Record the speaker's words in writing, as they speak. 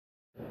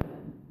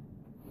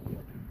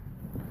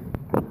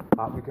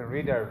We can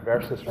read our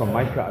verses from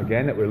Micah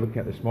again that we're looking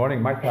at this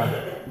morning.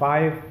 Micah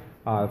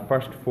 5,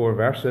 first 4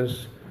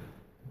 verses.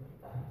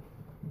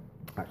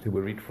 Actually,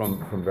 we'll read from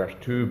verse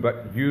 2.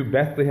 But you,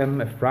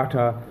 Bethlehem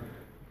Ephratah,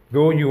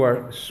 though you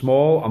are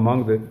small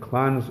among the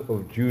clans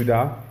of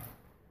Judah,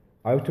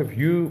 out of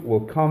you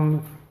will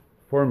come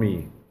for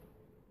me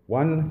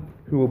one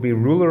who will be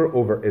ruler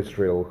over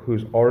Israel,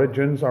 whose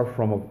origins are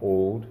from of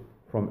old,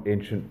 from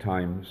ancient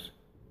times.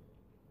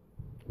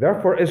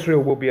 Therefore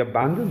Israel will be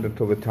abandoned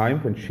until the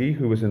time when she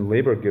who is in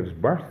labor gives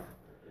birth,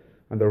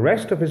 and the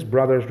rest of his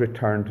brothers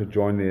return to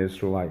join the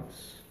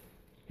Israelites.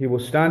 He will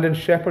stand and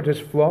shepherd his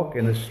flock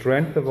in the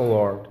strength of the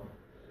Lord,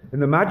 in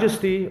the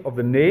majesty of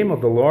the name of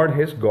the Lord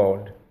his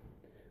God,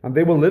 and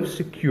they will live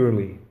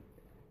securely,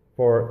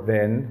 for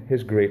then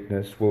his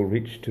greatness will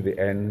reach to the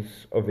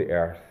ends of the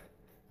earth,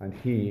 and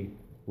he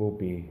will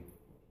be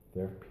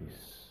their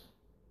peace.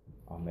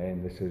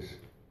 Amen. This is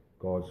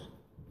God's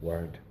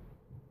word.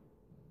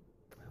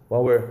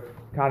 Well, we're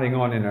carrying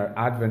on in our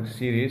Advent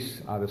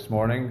series this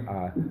morning,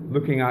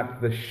 looking at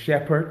the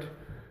shepherd.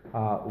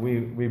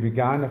 We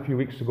began a few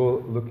weeks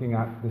ago looking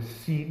at the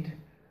seed,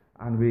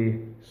 and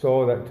we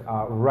saw that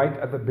right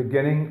at the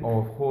beginning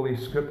of Holy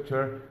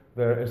Scripture,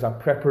 there is a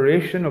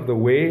preparation of the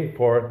way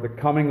for the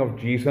coming of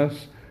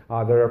Jesus.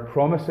 There are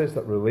promises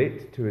that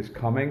relate to his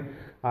coming,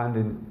 and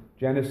in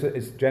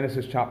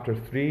Genesis chapter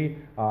 3,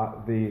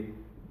 the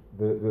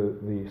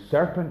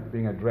serpent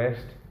being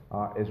addressed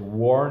is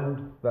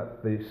warned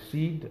that the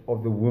seed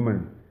of the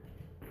woman,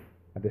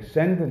 a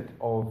descendant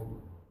of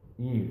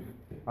Eve,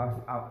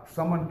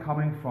 someone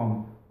coming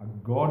from a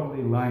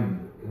godly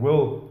line,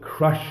 will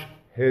crush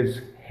his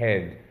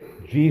head.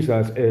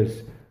 Jesus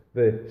is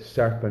the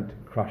serpent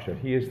crusher.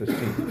 He is the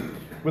seed.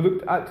 We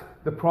looked at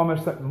the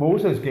promise that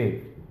Moses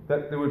gave,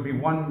 that there would be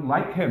one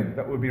like him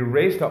that would be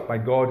raised up by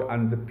God,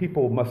 and the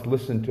people must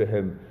listen to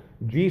him.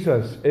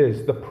 Jesus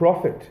is the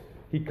prophet.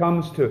 He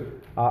comes to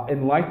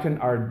enlighten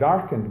our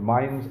darkened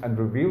minds and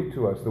reveal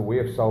to us the way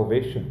of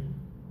salvation.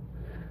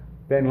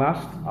 Then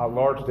last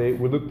Lord's Day,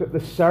 we looked at the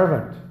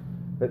servant,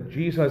 that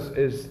Jesus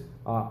is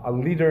a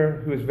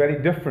leader who is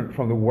very different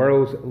from the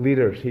world's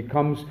leaders. He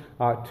comes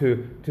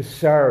to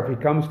serve. He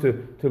comes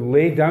to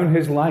lay down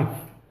his life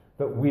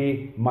that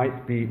we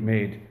might be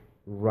made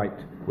right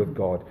with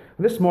God.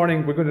 And this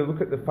morning we're going to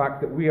look at the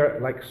fact that we are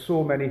like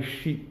so many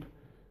sheep,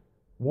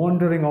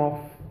 wandering off,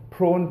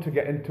 prone to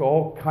get into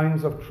all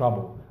kinds of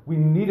trouble. We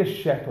need a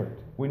shepherd.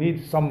 We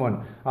need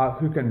someone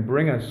who can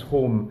bring us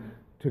home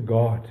to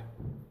God.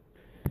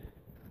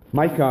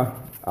 Micah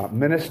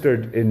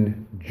ministered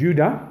in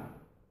Judah.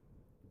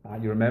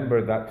 You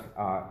remember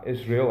that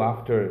Israel,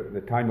 after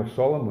the time of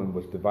Solomon,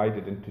 was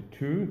divided into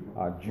two.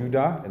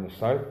 Judah in the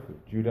south,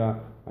 Judah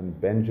and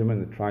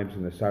Benjamin, the tribes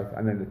in the south,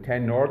 and then the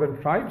 10 northern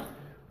tribes,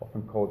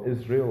 often called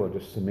Israel or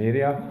just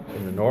Samaria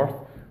in the north.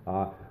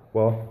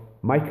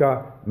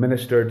 Micah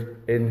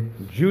ministered in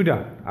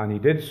Judah, and he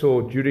did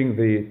so during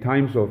the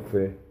times of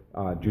the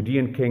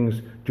Judean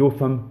kings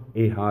Jotham,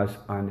 Ahaz,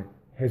 and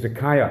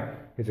Hezekiah.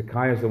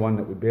 Hezekiah is the one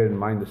that we bear in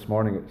mind this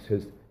morning.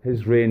 It's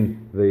his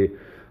reign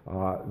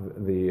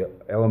the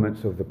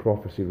elements of the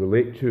prophecy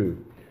relate to.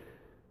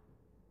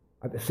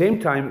 At the same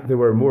time, there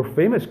were more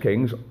famous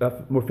kings,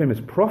 more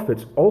famous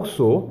prophets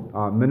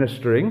also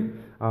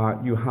ministering.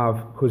 You have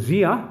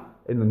Hosea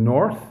in the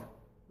north,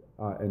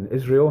 in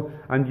Israel,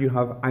 and you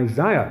have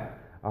Isaiah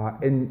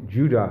in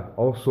Judah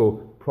also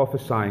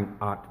prophesying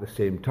at the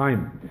same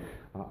time.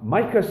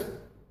 Micah's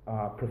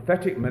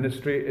prophetic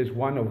ministry is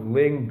one of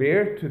laying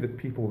bare to the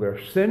people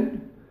their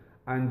sin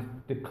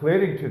and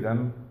declaring to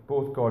them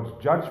both God's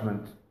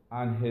judgment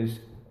and his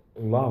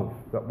love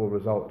that will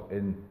result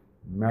in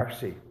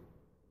mercy.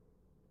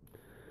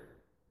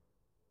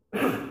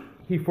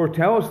 He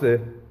foretells the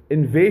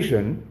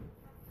invasion,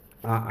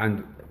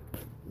 and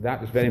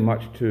that is very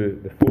much to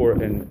the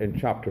fore in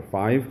chapter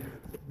 5,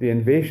 the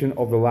invasion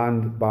of the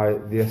land by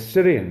the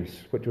Assyrians,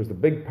 which was the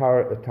big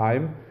power at the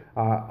time,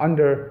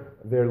 under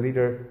their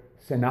leader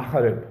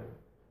Sennacherib.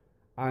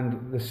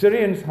 And the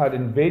Syrians had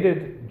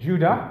invaded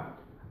Judah,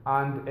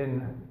 and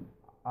in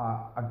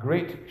a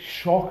great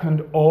shock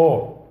and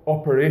awe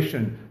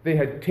operation, they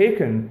had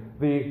taken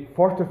the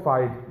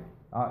fortified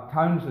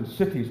towns and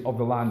cities of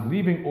the land,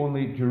 leaving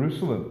only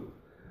Jerusalem.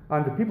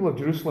 And the people of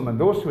Jerusalem and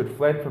those who had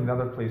fled from the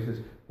other places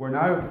were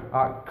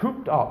now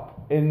cooped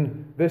up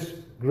in this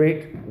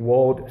great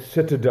walled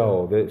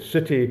citadel, the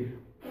city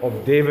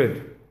of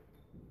David.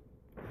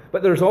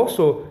 But there's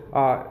also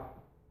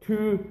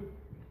two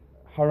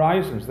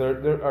horizons.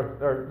 There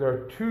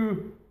are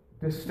two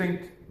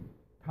distinct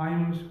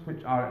times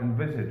which are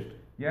envisaged.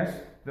 Yes,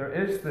 there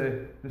is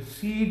the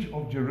siege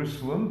of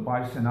Jerusalem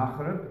by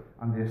Sennacherib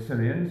and the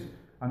Assyrians,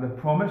 and the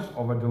promise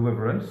of a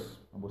deliverance,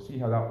 and we'll see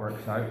how that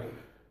works out.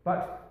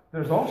 But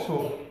there's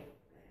also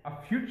a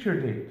future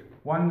date,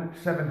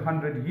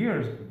 700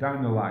 years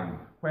down the line,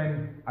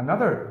 when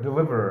another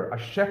deliverer, a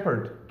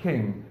shepherd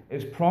king,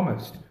 is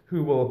promised,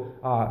 who will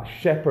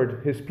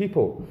shepherd his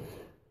people.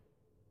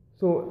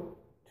 So,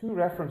 two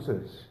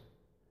references.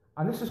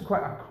 And this is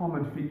quite a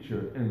common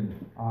feature in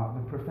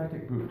the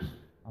prophetic books.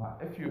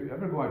 If you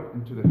ever go out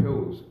into the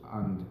hills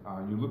and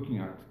you're looking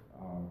at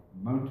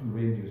mountain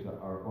ranges that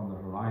are on the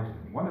horizon,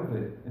 one of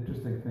the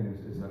interesting things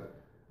is that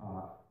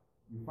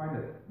you find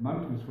that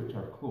mountains which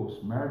are close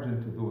merge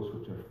into those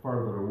which are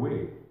further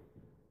away.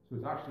 So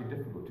it's actually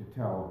difficult to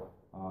tell,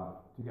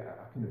 to get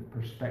a kind of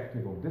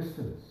perspective of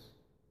distance.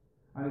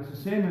 And it's the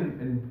same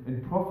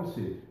in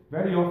prophecy.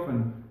 Very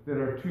often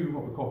there are two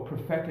what we call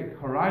prophetic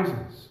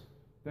horizons.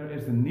 There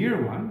is the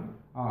near one,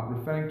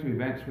 referring to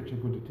events which are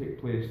going to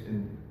take place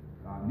in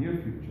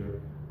near future,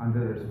 and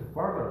there is a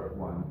further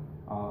one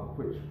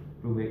which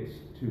relates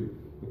to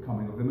the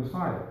coming of the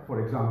Messiah,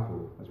 for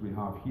example, as we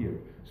have here.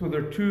 So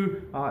there are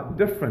two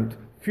different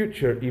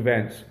future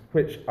events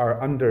which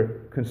are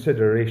under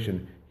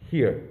consideration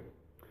here.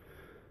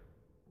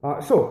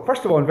 So,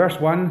 first of all, in verse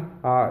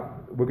 1,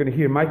 we're going to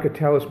hear Micah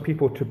tell his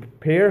people to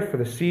prepare for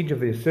the siege of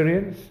the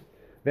Assyrians.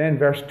 Then,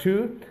 verse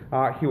 2,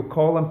 he'll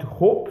call them to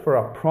hope for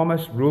a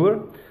promised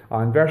ruler.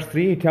 In verse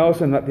 3, he tells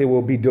them that they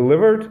will be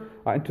delivered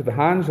into the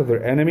hands of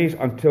their enemies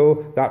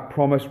until that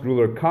promised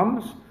ruler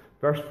comes.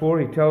 Verse 4,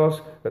 he tells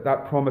us that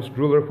that promised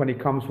ruler, when he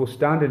comes, will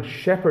stand and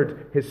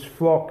shepherd his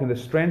flock in the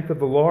strength of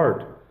the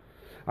Lord.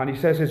 And he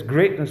says his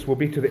greatness will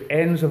be to the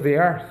ends of the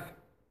earth.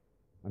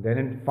 And then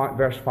in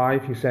verse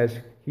 5, he says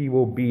he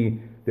will be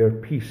their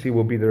peace, he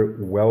will be their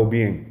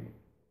well-being.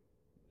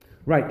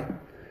 Right.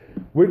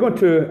 We're going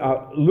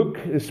to look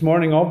this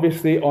morning,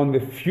 obviously, on the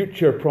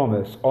future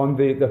promise, on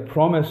the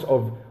promise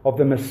of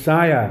the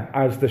Messiah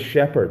as the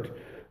shepherd.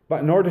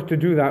 But in order to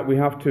do that, we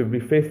have to be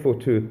faithful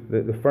to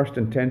the first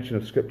intention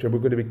of Scripture. We're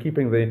going to be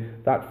keeping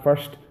that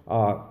first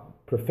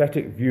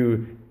prophetic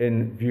view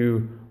in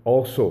view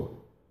also.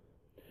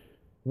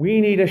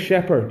 We need a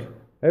shepherd,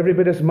 every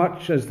bit as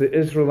much as the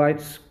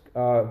Israelites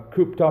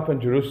cooped up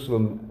in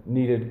Jerusalem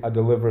needed a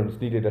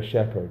deliverance, needed a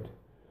shepherd.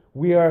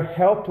 We are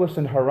helpless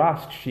and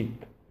harassed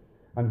sheep,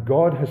 and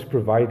God has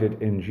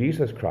provided in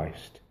Jesus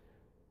Christ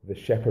the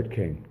shepherd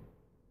king.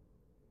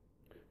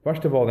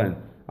 First of all then,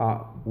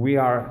 we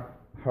are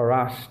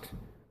harassed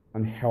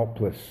and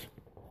helpless.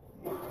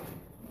 The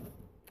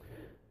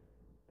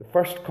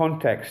first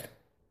context,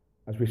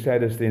 as we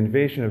said, is the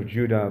invasion of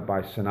Judah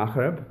by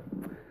Sennacherib,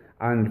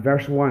 and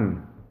verse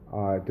 1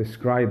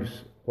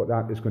 describes what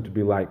that is going to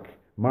be like.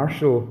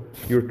 Marshal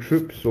your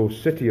troops, O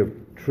city of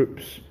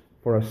troops,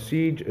 for a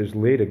siege is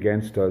laid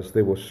against us.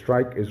 They will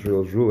strike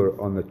Israel's ruler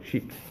on the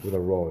cheek with a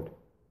rod.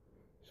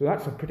 So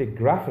that's a pretty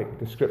graphic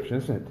description,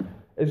 isn't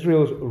it?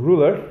 Israel's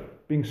ruler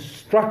being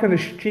struck on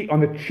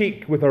the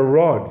cheek with a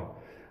rod.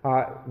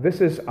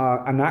 This is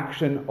an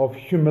action of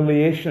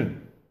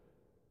humiliation.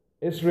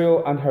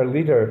 Israel and her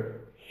leader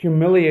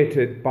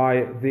humiliated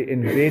by the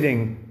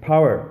invading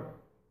power.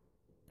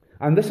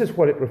 And this is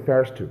what it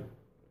refers to.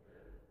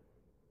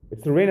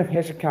 It's the reign of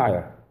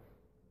Hezekiah.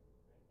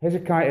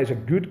 Hezekiah is a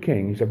good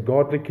king. He's a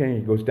godly king.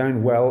 He goes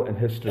down well in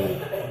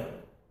history.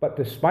 But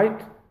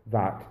despite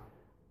that,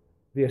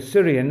 the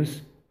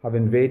Assyrians have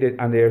invaded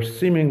and they are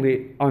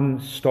seemingly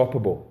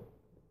unstoppable.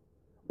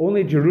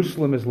 Only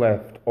Jerusalem is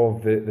left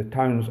of the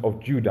towns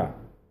of Judah.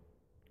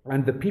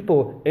 And the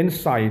people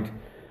inside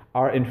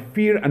are in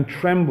fear and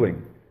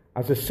trembling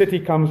as the city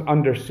comes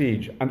under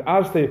siege. And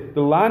as the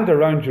land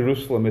around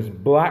Jerusalem is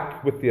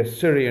black with the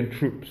Assyrian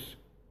troops,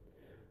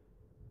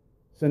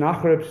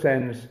 Sennacherib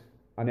sends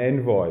an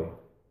envoy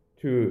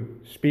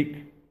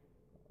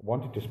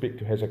wanted to speak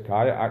to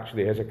Hezekiah.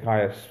 Actually,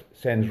 Hezekiah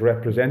sends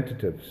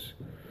representatives.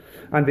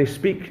 And they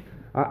speak,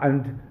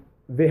 and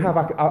they have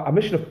a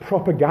mission of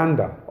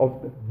propaganda,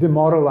 of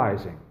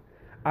demoralizing.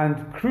 And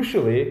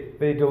crucially,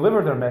 they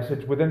deliver their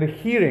message within the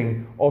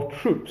hearing of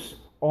troops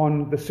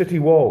on the city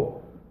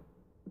wall.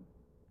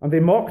 And they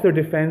mock their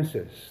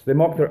defenses, they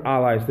mock their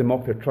allies, they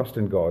mock their trust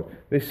in God.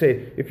 They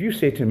say, if you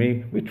say to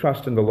me, we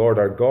trust in the Lord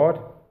our God,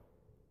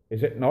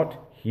 is it not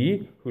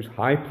he whose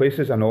high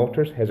places and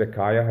altars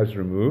Hezekiah has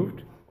removed?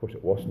 Of course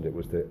it wasn't, it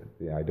was the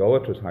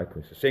idolatrous high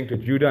places. Saying to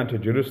Judah and to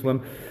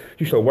Jerusalem,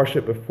 you shall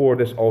worship before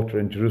this altar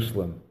in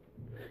Jerusalem.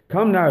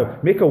 Come now,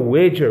 make a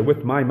wager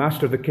with my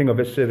master the king of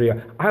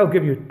Assyria. I'll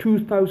give you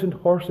 2,000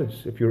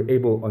 horses if you're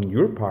able on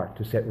your part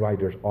to set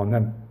riders on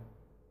them.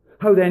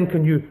 How then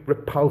can you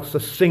repulse a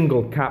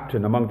single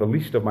captain among the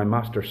least of my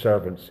master's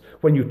servants,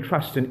 when you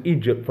trust in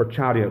Egypt for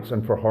chariots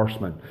and for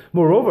horsemen?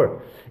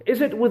 Moreover, is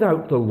it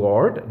without the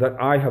Lord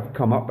that I have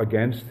come up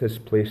against this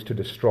place to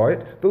destroy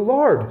it? The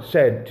Lord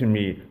said to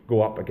me,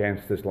 go up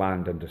against this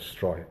land and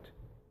destroy it.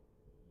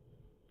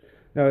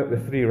 Now, the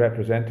three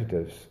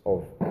representatives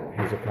of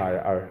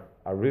Hezekiah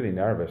are really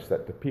nervous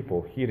that the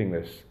people hearing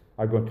this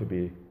are going to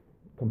be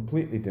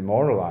completely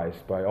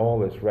demoralized by all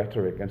this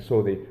rhetoric, and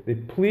so they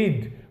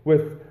plead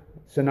with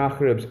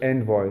Sennacherib's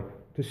envoy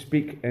to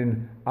speak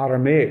in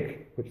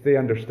Aramaic, which they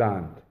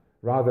understand,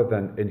 rather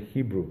than in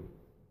Hebrew.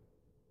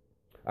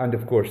 And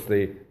of course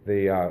they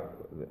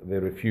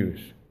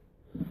refuse.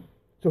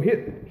 So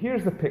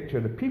here's the picture.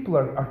 The people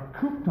are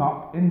cooped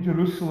up in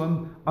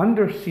Jerusalem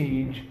under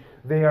siege.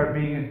 They are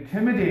being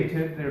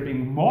intimidated. They're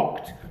being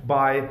mocked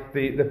by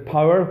the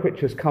power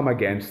which has come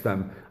against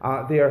them.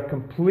 They are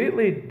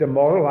completely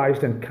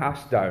demoralized and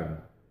cast down.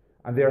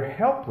 and they're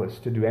helpless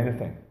to do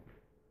anything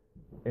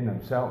in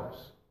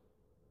themselves.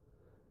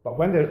 But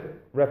when the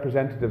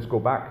representatives go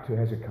back to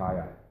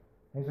Hezekiah,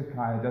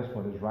 Hezekiah does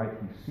what is right.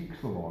 He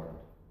seeks the Lord.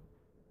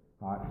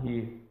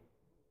 He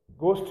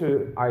goes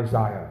to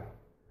Isaiah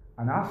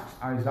and asks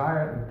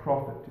Isaiah the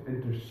prophet to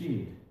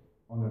intercede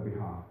on their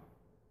behalf.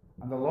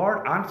 And the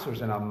Lord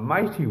answers in a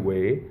mighty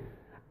way,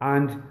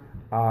 and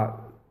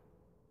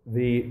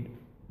the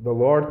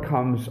Lord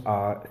comes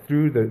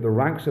through the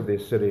ranks of the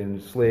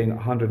Assyrians, slaying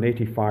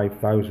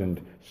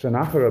 185,000.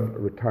 Sennacherib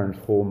returns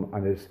home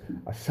and is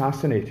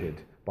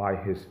assassinated by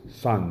his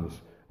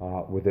sons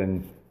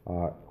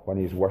when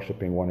he's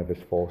worshipping one of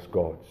his false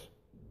gods.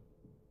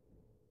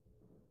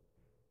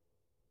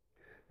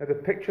 Now, the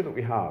picture that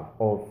we have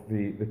of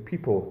the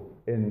people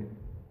in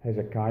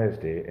Hezekiah's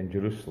day in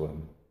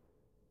Jerusalem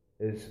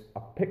is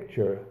a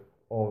picture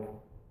of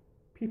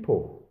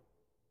people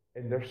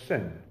in their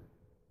sin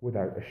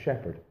without a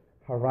shepherd,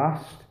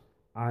 harassed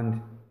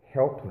and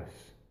helpless.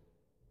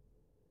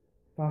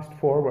 Fast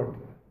forward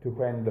to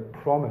when the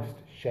promised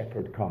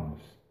shepherd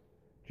comes,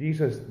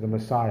 Jesus the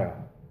Messiah.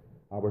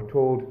 We're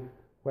told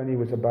when he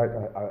was about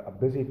a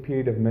busy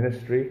period of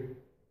ministry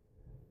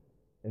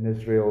in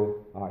Israel,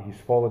 he's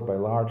followed by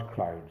large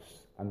crowds.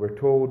 And we're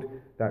told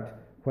that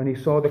when he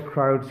saw the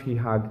crowds, he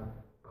had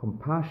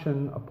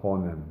compassion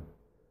upon them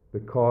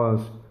because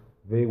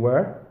they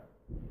were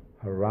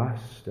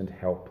harassed and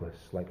helpless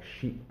like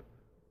sheep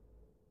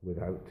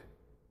without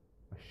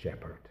a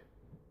shepherd.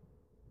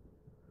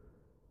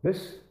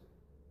 This,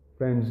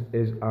 friends,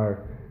 is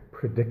our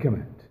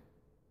predicament.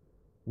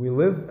 We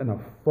live in a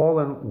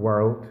fallen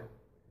world,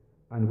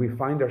 and we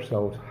find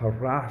ourselves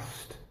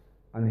harassed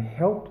and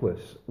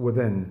helpless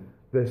within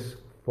this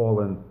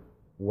fallen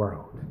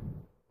world.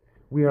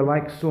 We are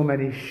like so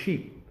many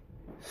sheep,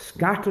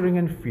 scattering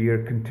in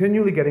fear,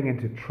 continually getting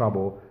into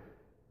trouble,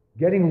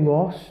 getting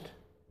lost,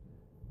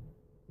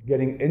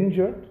 getting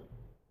injured,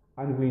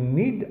 and we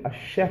need a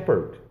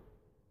shepherd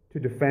to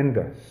defend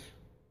us.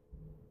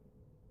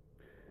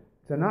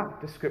 It's an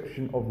apt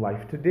description of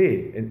life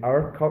today, in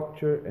our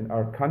culture, in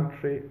our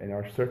country, in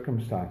our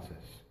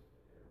circumstances.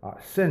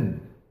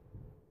 Sin.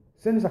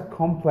 Sin is a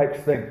complex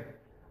thing.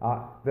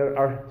 There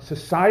are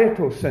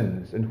societal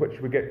sins in which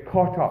we get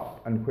caught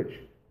up and which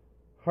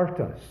hurt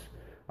us.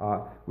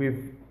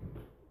 We've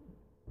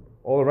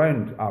all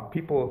around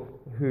people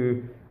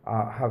who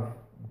have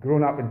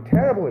grown up in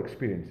terrible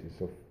experiences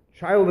of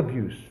child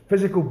abuse,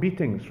 physical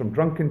beatings from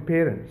drunken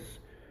parents,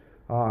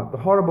 the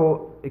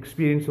horrible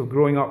experience of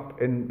growing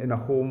up in a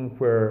home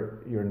where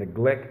you're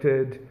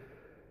neglected,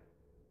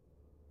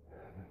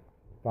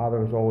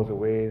 father was always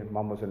away,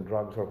 mum was in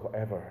drugs or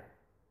whatever.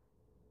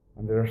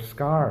 And there are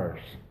scars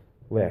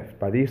left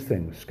by these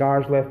things,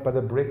 scars left by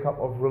the breakup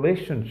of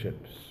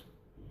relationships.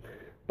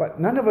 But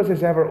none of us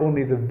is ever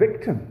only the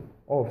victim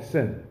of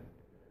sin.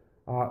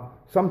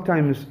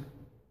 Sometimes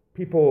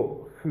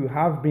people who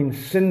have been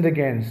sinned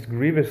against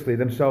grievously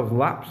themselves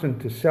lapse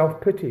into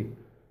self-pity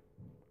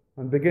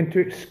and begin to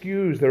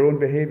excuse their own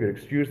behavior,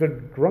 excuse their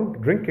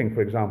drinking,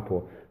 for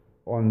example,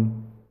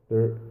 on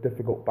their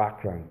difficult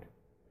background.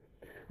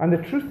 And the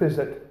truth is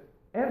that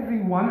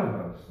every one of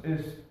us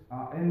is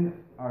in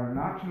our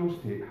natural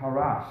state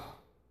harassed.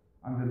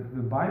 And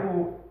the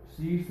Bible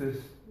sees this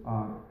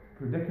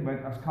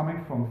predicament as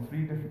coming from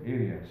three different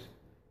areas: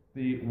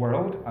 the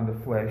world and the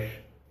flesh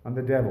and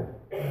the devil.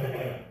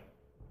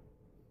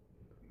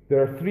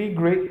 There are three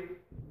great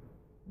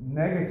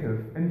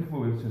negative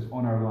influences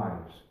on our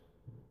lives.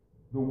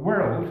 The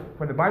world,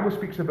 when the Bible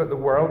speaks about the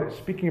world, it's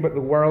speaking about the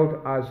world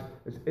as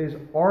is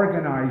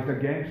organized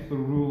against the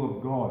rule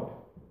of God.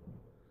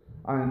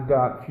 And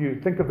if you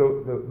think of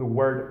the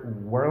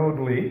word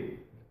worldly,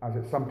 as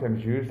it's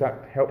sometimes used,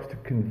 that helps to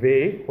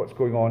convey what's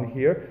going on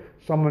here.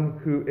 Someone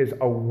who is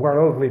a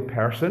worldly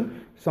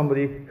person,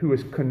 somebody who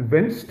is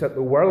convinced that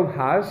the world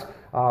has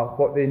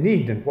what they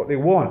need and what they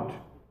want.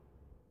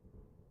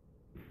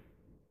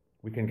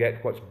 We can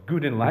get what's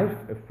good in life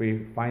if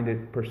we find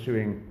it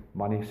pursuing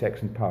money,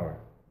 sex, and power.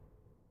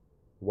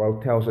 The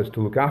world tells us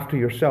to look after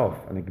yourself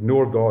and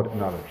ignore God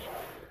and others.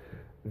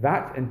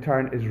 That, in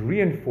turn, is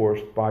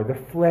reinforced by the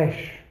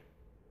flesh,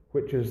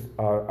 which is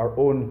our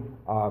own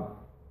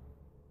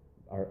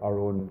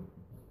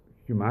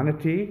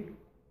humanity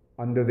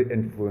under the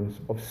influence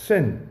of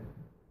sin.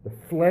 The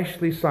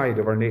fleshly side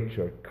of our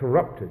nature,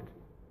 corrupted,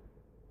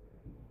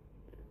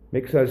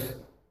 makes us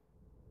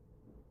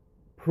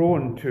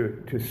prone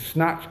to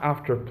snatch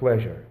after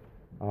pleasure,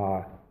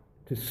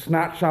 to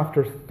snatch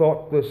after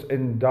thoughtless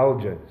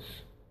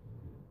indulgence,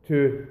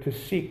 to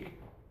seek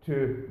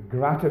to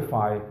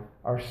gratify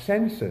our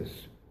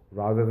senses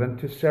rather than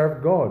to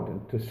serve God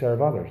and to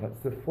serve others. That's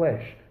the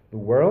flesh. The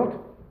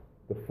world,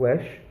 the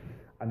flesh,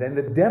 And then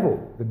the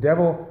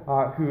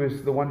devil who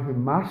is the one who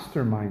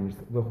masterminds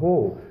the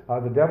whole,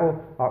 the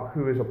devil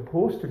who is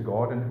opposed to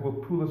God and who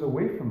will pull us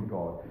away from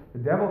God, the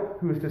devil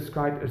who is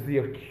described as the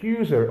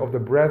accuser of the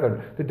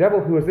brethren, the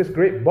devil who is this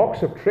great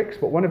box of tricks,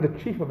 but one of the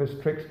chief of his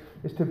tricks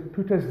is to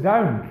put us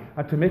down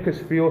and to make us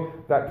feel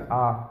that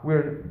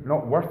we're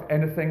not worth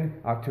anything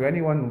to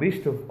anyone,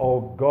 least of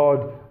all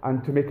God,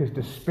 and to make us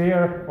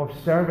despair of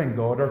serving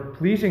God or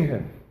pleasing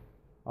Him.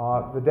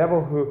 The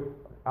devil who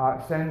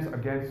sends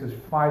against us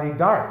fiery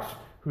darts,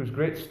 whose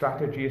great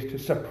strategy is to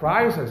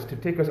surprise us, to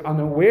take us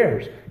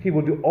unawares. He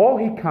will do all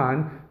he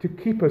can to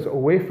keep us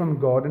away from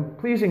God and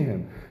pleasing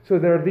Him. So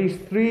there are these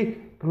three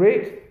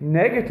great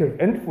negative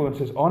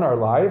influences on our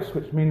lives,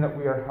 which mean that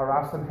we are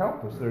harassed and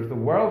helpless. There's the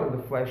world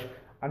and the flesh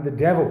and the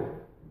devil.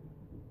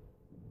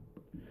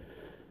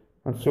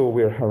 And so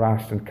we're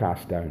harassed and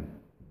cast down.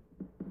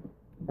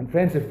 And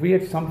friends, if we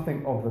had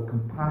something of the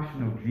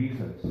compassion of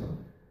Jesus,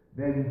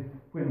 then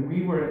when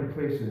we were in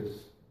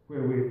places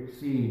where we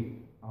see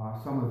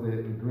some of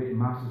the great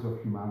masses of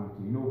humanity,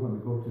 when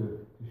we go to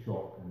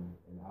shop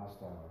in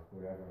Asda or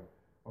wherever,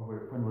 or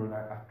when we're in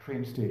a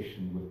train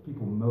station with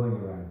people milling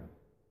around,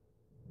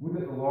 would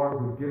that the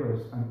Lord would give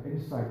us an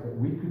insight that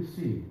we could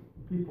see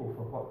people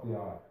for what they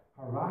are,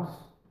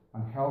 harassed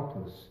and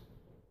helpless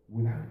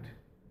without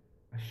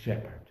a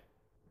shepherd.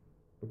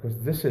 Because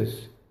this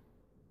is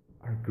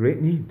our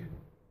great need.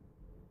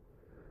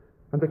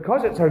 And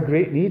because it's our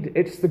great need,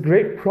 it's the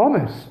great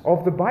promise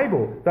of the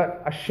Bible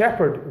that a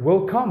shepherd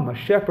will come, a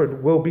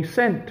shepherd will be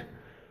sent.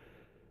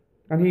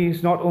 And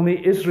he's not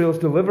only Israel's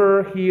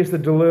deliverer, he is the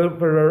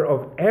deliverer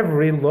of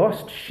every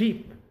lost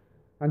sheep.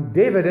 And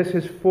David is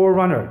his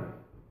forerunner.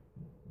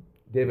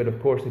 David,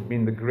 of course, had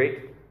been the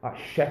great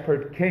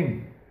shepherd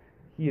king.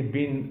 He had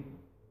been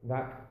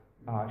that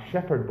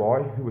shepherd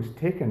boy who was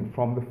taken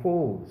from the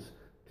folds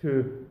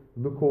to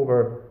look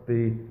over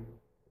the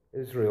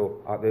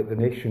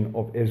nation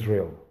of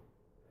Israel.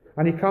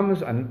 And he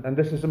comes, and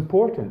this is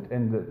important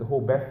in the whole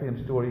Bethlehem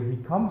story,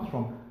 he comes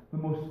from the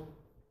most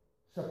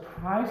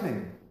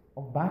surprising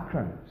of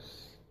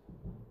backgrounds.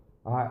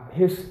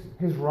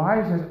 His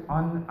rise is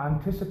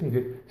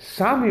unanticipated.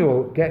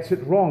 Samuel gets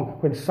it wrong.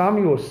 When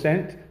Samuel is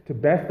sent to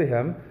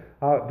Bethlehem,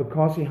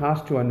 because he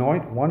has to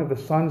anoint one of the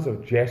sons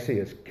of Jesse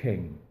as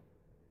king,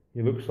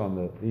 he looks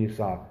on these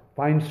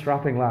fine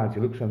strapping lads, he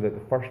looks on the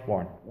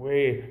firstborn,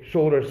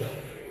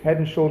 head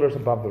and shoulders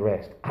above the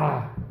rest.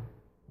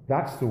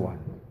 That's the one.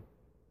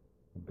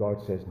 And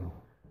God says no.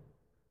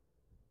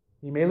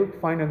 He may look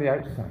fine on the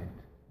outside,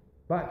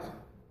 but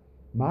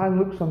man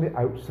looks on the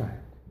outside,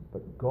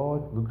 but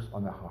God looks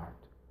on the heart.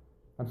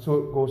 And so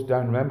it goes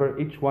down. Remember,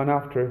 each one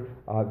after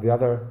the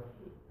other.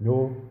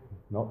 No,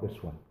 not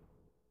this one.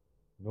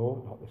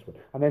 No, not this one.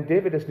 And then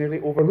David is nearly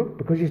overlooked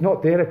because he's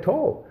not there at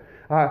all.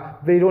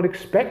 They don't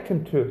expect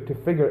him to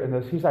figure in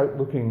this. He's out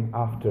looking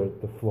after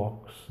the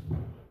flocks.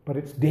 But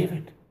it's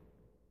David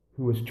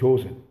who is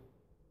chosen.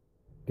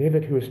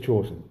 David who is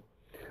chosen.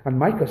 And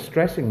Micah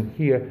stressing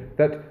here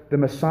that the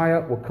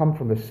Messiah will come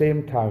from the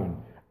same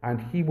town,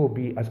 and he will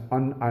be as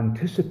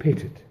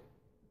unanticipated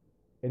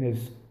in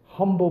his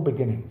humble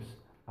beginnings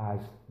as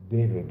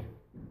David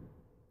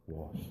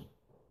was.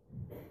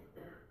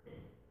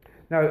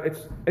 Now,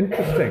 it's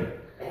interesting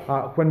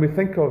when we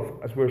think of,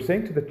 as we were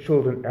saying to the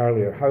children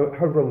earlier,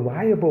 how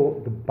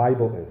reliable the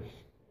Bible is.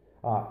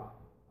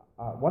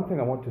 One thing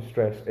I want to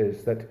stress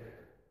is that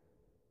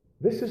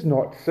this is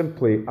not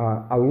simply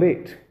a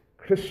late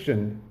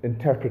Christian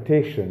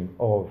interpretation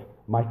of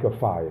Micah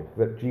 5,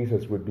 that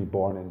Jesus would be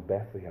born in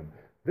Bethlehem.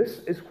 This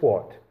is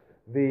what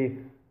the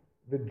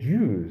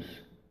Jews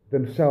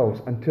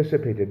themselves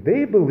anticipated.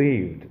 They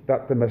believed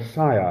that the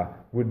Messiah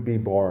would be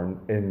born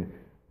in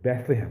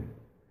Bethlehem.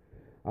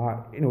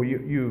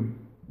 You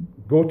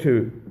go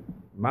to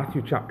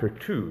Matthew chapter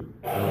 2,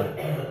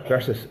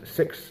 verses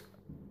 6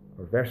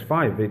 or verse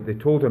 5. They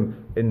told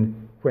him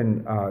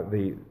when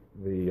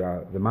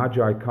the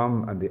Magi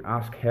come and they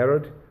ask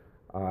Herod.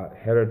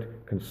 Herod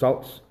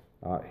consults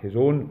his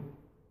own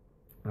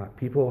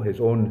people, his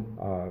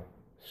own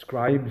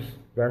scribes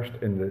versed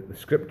in the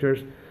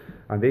scriptures,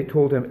 and they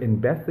told him, "In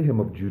Bethlehem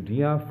of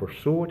Judea, for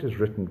so it is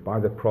written by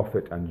the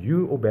prophet, and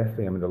you, O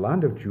Bethlehem, in the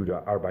land of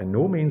Judah, are by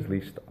no means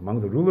least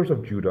among the rulers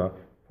of Judah,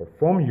 for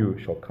from you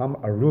shall come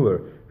a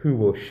ruler who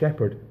will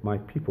shepherd my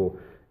people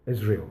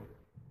Israel."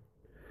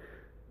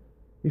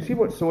 You see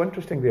what's so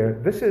interesting there?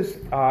 This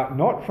is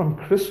not from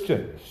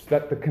Christians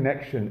that the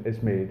connection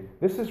is made.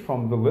 This is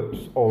from the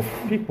lips of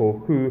people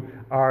who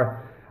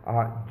are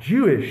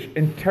Jewish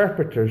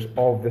interpreters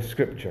of the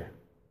scripture.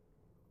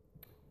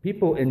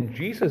 People in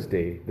Jesus'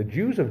 day, the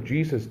Jews of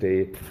Jesus'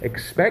 day,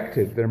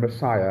 expected their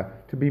Messiah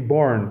to be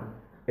born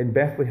in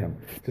Bethlehem.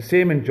 It's the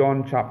same in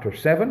John chapter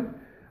 7,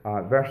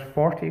 verse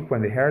 40.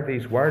 When they heard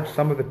these words,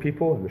 some of the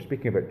people, and we're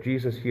speaking about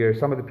Jesus here,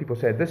 some of the people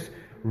said, "This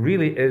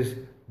really is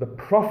the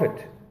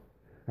prophet."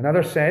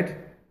 Another said,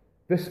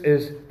 "This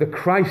is the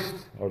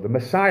Christ," or the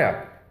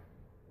Messiah.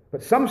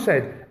 But some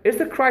said, "Is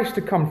the Christ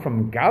to come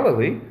from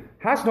Galilee?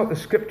 Has not the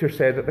scripture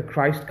said that the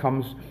Christ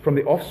comes from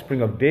the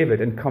offspring of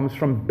David and comes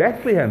from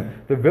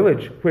Bethlehem, the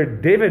village where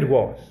David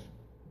was?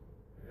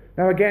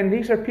 Now again,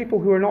 these are people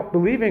who are not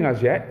believing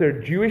as yet.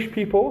 They're Jewish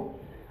people,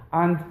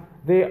 and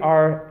they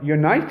are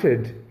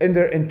united in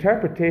their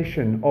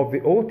interpretation of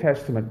the Old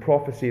Testament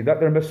prophecy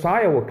that their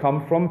Messiah will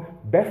come from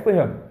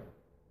Bethlehem.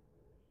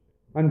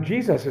 And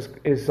Jesus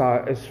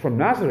is from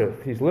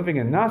Nazareth. He's living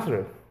in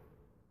Nazareth.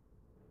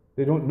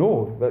 They don't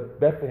know that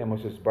Bethlehem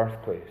was his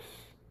birthplace.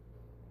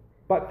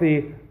 But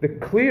the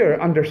clear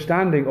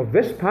understanding of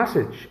this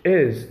passage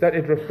is that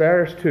it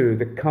refers to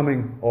the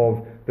coming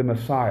of the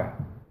Messiah.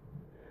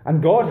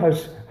 And God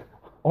has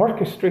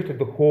orchestrated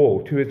the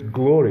whole to his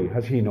glory,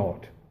 has he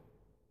not?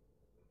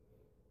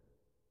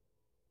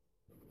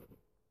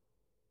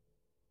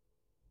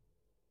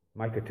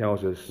 Micah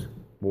tells us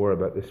more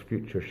about this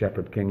future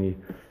shepherd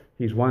king.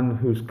 He's one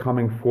whose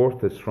coming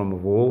forth is from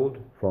of old,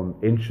 from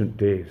ancient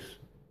days.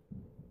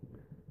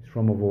 He's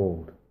from of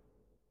old.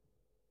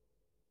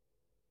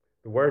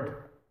 The word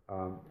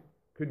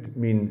could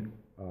mean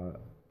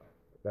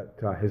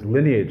that his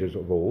lineage is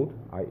of old,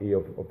 i.e.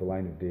 of the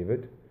line of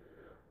David,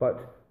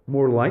 but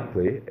more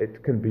likely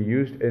it can be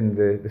used in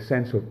the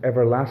sense of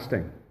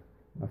everlasting.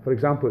 For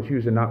example, it's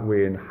used in that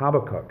way in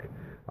Habakkuk.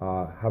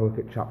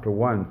 Habakkuk chapter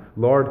 1.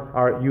 Lord,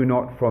 are you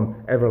not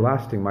from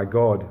everlasting, my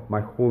God,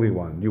 my Holy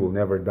One? You will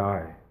never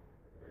die.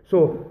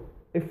 So,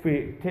 if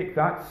we take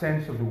that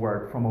sense of the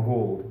word from of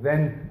old,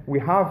 then we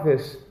have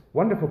this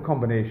wonderful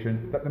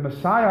combination that the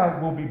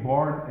Messiah will be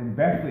born in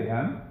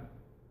Bethlehem,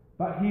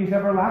 but he is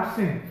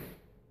everlasting.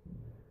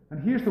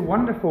 And here's the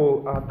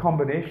wonderful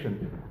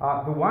combination.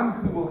 The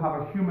one who will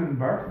have a human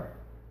birth,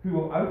 who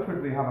will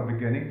outwardly have a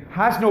beginning,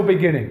 has no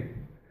beginning.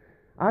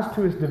 As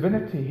to his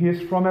divinity, he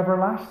is from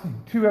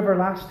everlasting to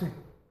everlasting.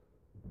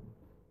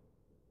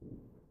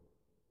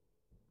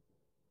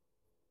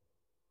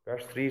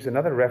 Verse 3 is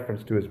another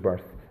reference to his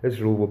birth.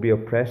 Israel will be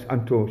oppressed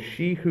until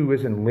she who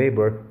is in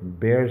labor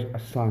bears a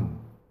son.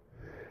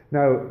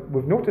 Now,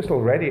 we've noticed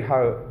already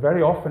how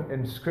very often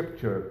in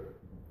Scripture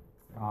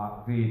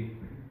the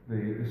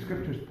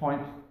Scriptures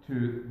point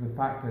to the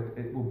fact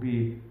that it will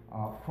be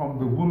from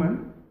the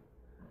woman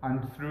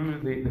and through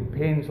the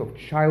pains of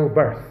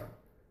childbirth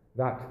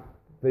that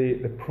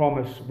the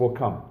promise will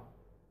come.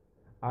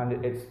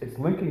 And it's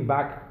linking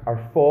back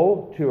our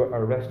fall to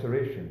our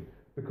restoration,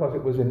 because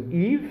it was in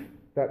Eve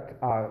that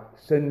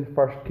sin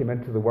first came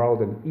into the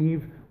world, and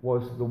Eve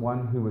was the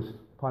one who was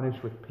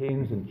punished with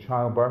pains in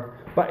childbirth.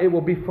 But it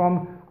will be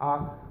from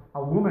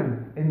a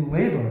woman in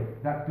labor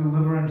that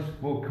deliverance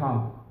will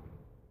come.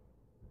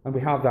 And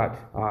we have that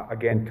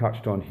again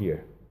touched on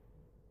here.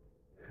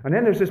 And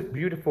then there's this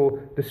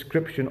beautiful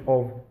description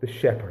of the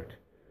shepherd.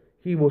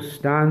 He will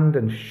stand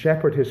and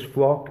shepherd his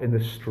flock in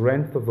the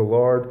strength of the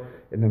Lord,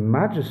 in the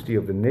majesty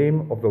of the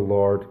name of the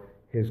Lord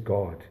his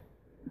God.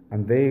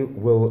 And they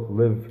will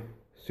live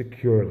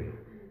securely.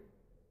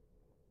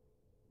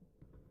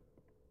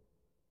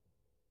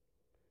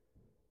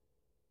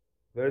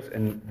 There's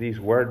in these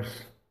words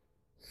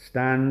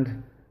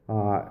stand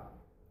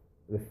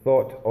the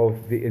thought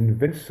of the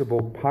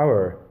invincible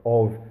power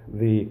of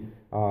the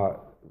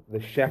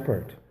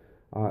shepherd.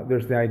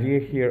 There's the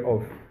idea here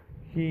of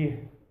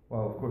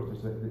of course,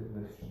 there's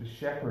the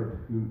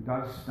shepherd who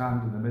does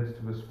stand in the midst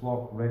of his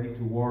flock, ready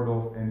to ward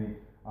off any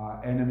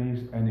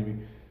enemies,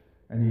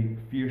 any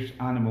fierce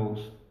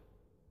animals.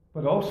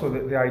 But also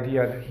the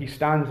idea that he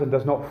stands and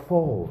does not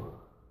fall.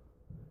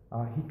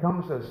 He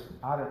comes as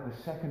Adam, the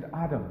second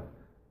Adam.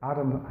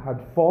 Adam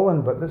had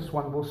fallen, but this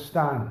one will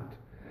stand.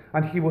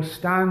 And he will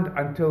stand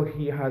until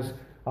he has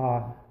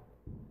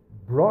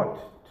brought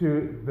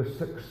to the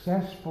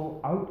successful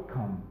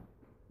outcome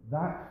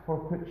that for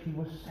which he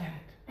was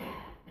sent.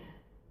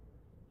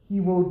 He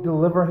will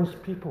deliver his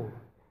people.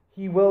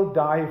 He will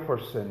die for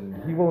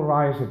sin. He will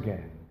rise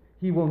again.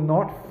 He will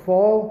not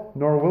fall,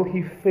 nor will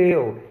he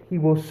fail. He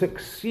will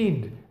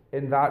succeed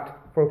in that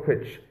for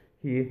which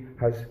he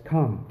has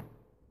come.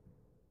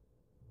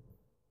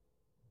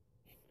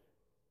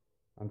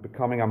 And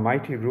becoming a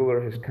mighty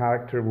ruler, his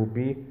character will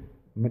be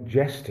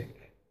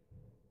majestic.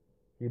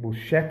 He will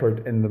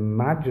shepherd in the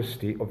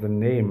majesty of the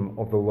name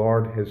of the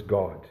Lord his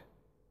God.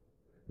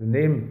 The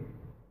name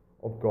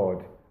of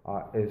God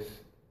is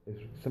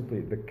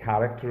simply the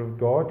character of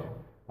God.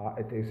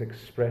 It is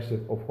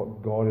expressive of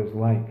what God is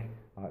like.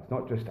 It's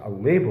not just a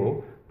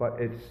label, but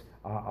it's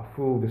a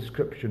full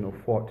description of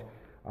what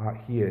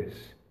he is.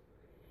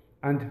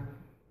 And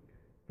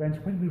friends,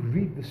 when we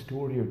read the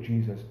story of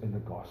Jesus in the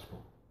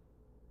gospel,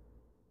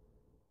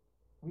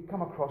 we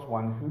come across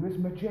one who is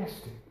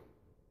majestic.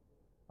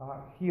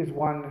 He is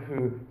one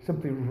who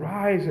simply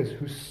rises,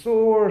 who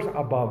soars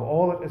above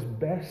all that is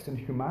best in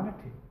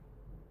humanity.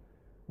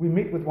 We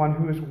meet with one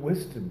who is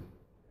wisdom,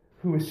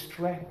 who is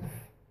strength,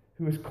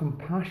 who is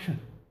compassion,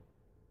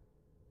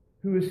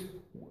 who is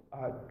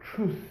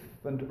truth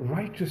and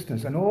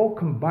righteousness, and all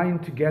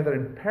combined together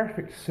in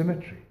perfect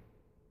symmetry.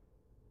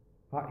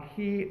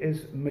 He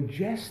is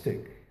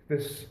majestic,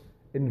 this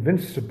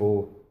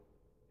invincible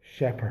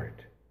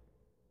shepherd.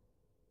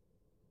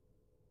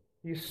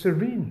 He is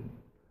serene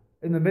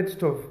in the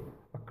midst of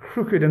a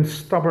crooked and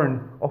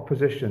stubborn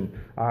opposition.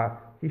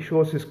 He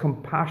shows his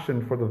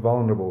compassion for the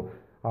vulnerable,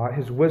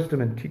 his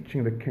wisdom in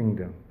teaching the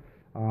kingdom.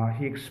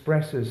 He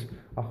expresses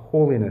a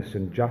holiness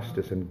and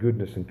justice and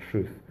goodness and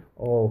truth,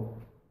 all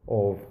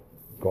of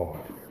God.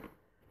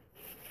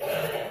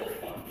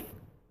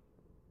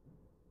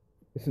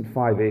 Isn't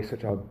 5a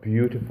such a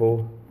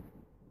beautiful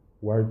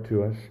word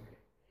to us?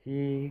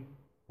 He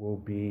will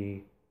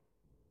be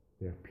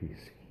their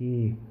peace.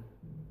 He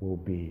will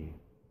be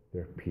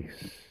their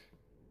peace.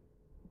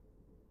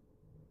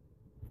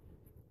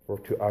 For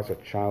to us a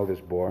child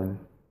is born,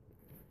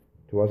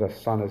 to us a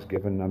son is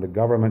given, and the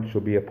government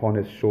shall be upon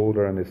his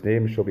shoulder, and his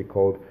name shall be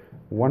called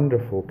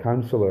Wonderful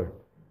Counselor,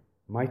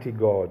 Mighty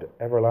God,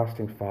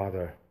 Everlasting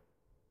Father,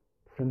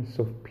 Prince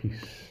of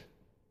Peace.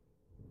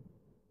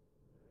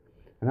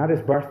 And at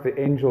his birth the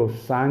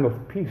angels sang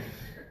of peace.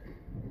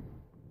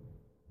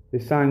 They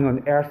sang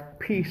on earth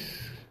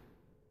peace,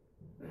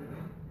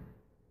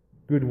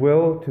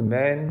 goodwill to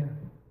men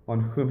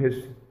on whom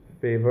his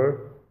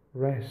favour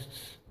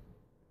rests.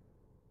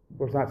 Of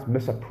course, that's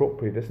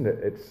misappropriate, isn't it?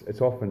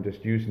 It's often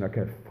just used in a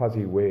kind of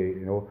fuzzy way,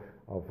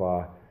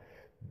 of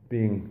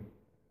being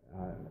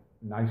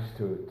nice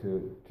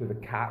to the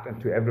cat and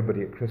to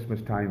everybody at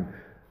Christmas time.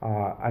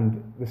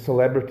 And the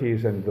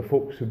celebrities and the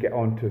folks who get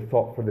on to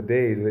Thought for the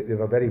Day, they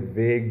have a very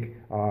vague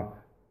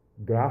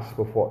grasp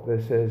of what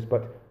this is.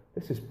 But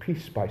this is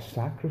peace by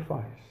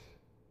sacrifice.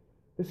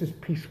 This is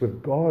peace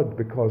with God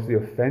because the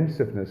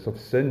offensiveness of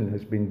sin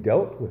has been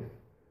dealt with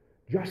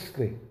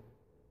justly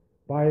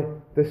by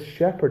this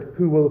shepherd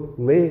who will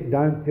lay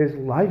down his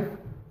life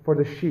for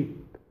the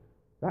sheep.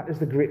 That is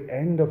the great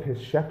end of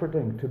his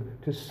shepherding,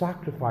 to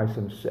sacrifice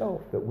himself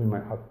that we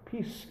might have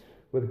peace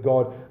with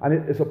God. And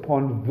it is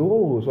upon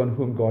those on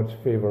whom God's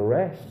favour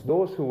rests,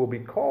 those who will be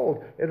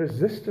called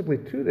irresistibly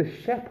to the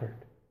shepherd.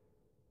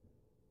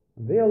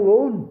 And they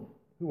alone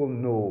who will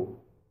know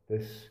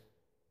this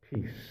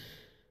peace.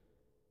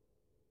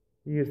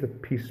 He is the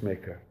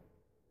peacemaker,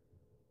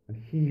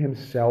 and he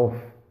himself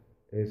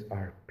is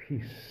our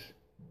peace.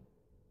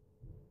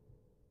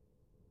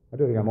 I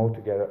don't think I'm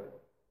altogether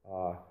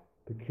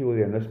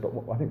peculiar in this, but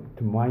I think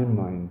to my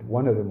mind,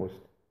 one of the most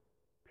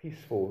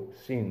peaceful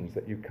scenes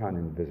that you can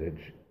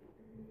envisage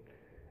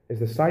is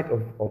the sight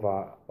of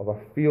a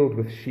field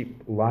with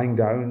sheep lying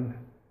down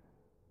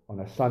on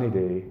a sunny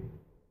day,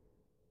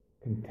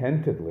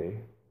 contentedly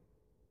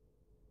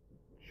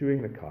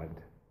chewing the cud,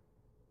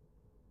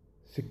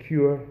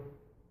 secure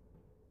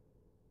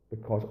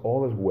because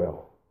all is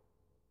well.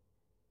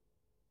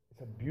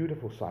 It's a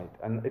beautiful sight,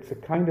 and it's the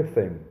kind of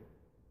thing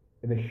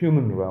in the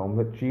human realm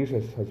that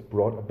Jesus has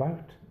brought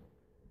about.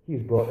 He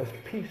has brought us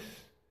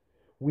peace.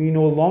 We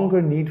no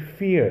longer need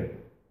fear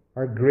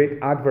our great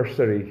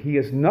adversary. He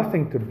is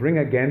nothing to bring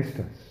against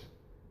us.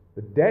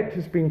 The debt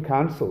has been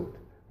cancelled.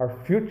 Our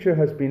future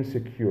has been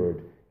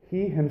secured.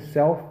 He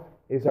himself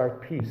is our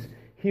peace.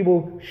 He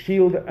will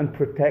shield and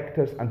protect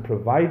us and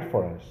provide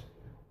for us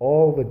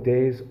all the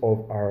days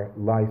of our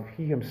life.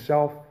 He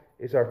himself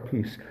is our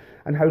peace.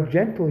 And how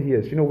gentle he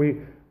is.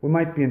 We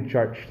might be in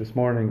church this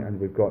morning and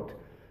we've got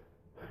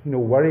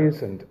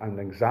worries and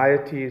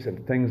anxieties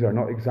and things that are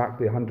not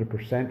exactly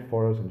 100%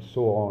 for us and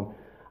so on.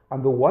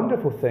 And the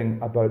wonderful thing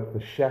about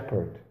the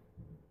shepherd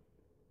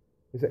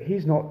is that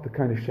he's not the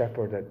kind of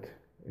shepherd that,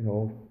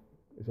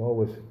 is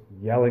always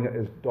yelling at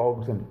his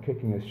dogs and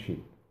kicking his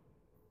sheep.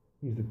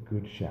 He's the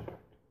good shepherd.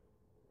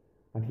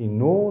 And he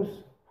knows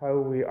how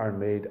we are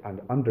made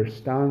and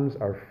understands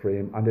our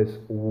frame and is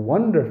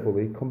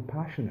wonderfully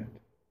compassionate.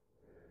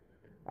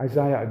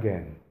 Isaiah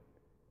again.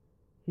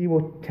 He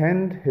will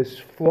tend his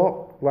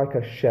flock like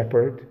a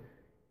shepherd.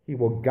 He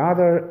will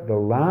gather the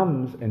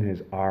lambs in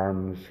his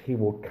arms. He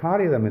will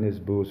carry them in his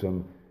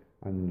bosom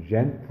and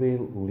gently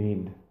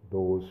lead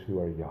those who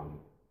are young.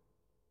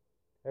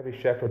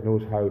 Every shepherd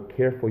knows how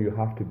careful you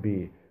have to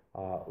be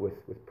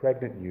with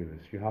pregnant ewes.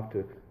 You have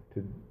to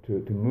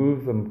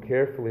move them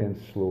carefully and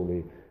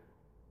slowly.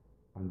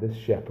 And this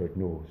shepherd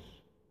knows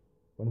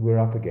when we're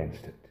up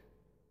against it,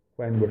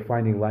 when we're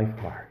finding life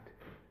hard.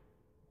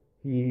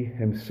 He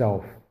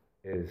himself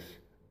is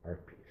our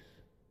peace.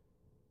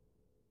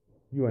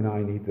 You and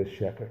I need this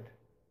shepherd.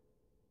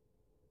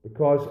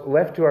 Because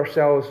left to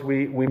ourselves,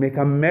 we make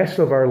a mess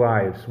of our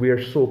lives. We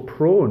are so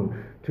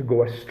prone to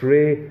go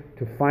astray,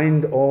 to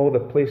find all the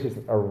places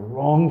that are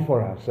wrong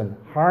for us and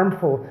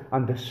harmful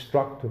and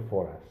destructive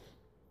for us.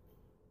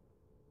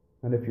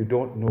 And if you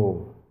don't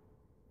know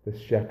this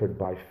shepherd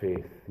by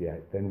faith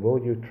yet, then will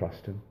you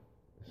trust him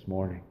this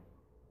morning?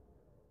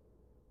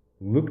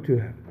 Look to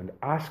him and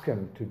ask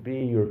him to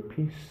be your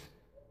peace,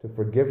 to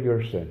forgive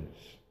your sins.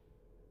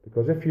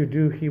 Because if you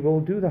do, he will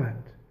do that.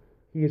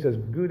 He is as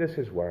good as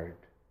his word.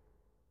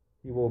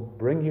 He will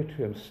bring you to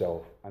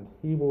himself, and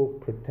he will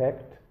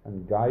protect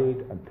and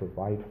guide and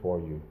provide for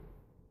you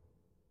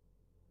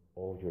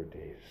all your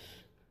days.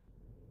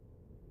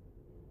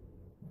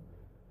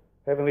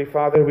 Heavenly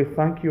Father, we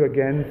thank you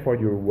again for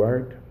your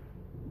word.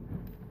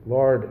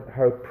 Lord,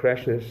 how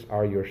precious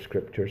are your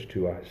scriptures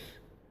to us.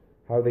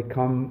 How they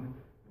come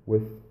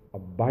with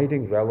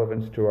abiding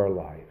relevance to our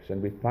lives.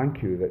 And we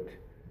thank you that,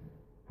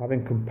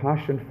 having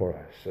compassion for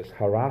us as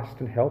harassed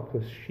and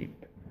helpless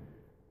sheep,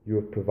 you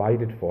have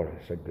provided for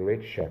us a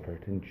great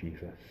shepherd in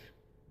Jesus.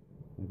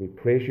 And we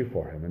praise you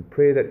for him and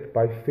pray that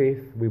by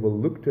faith we will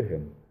look to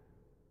him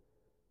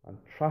and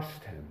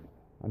trust him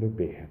and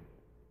obey him.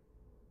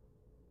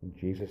 In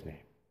Jesus' name,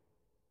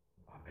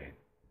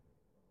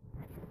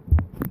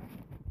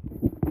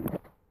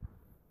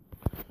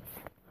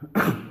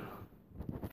 amen.